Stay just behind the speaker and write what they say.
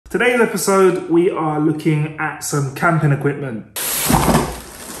Today's episode, we are looking at some camping equipment.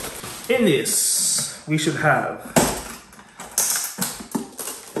 In this, we should have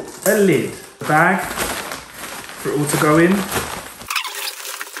a lid, a bag for it all to go in,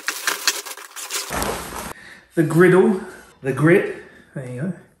 the griddle, the grit, there you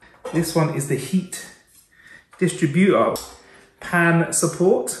go. This one is the heat distributor, pan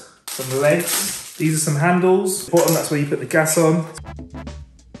support, some legs. These are some handles. Bottom, that's where you put the gas on.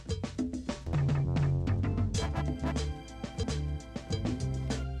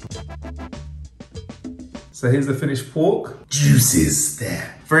 So here's the finished pork. Juices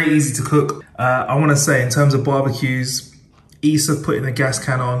there. Very easy to cook. I wanna say in terms of barbecues, ease of putting the gas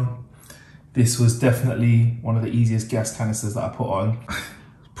can on, this was definitely one of the easiest gas canisters that I put on.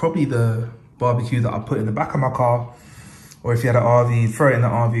 Probably the barbecue that I put in the back of my car, or if you had an RV, throw it in the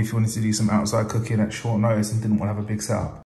RV if you wanted to do some outside cooking at short notice and didn't want to have a big setup.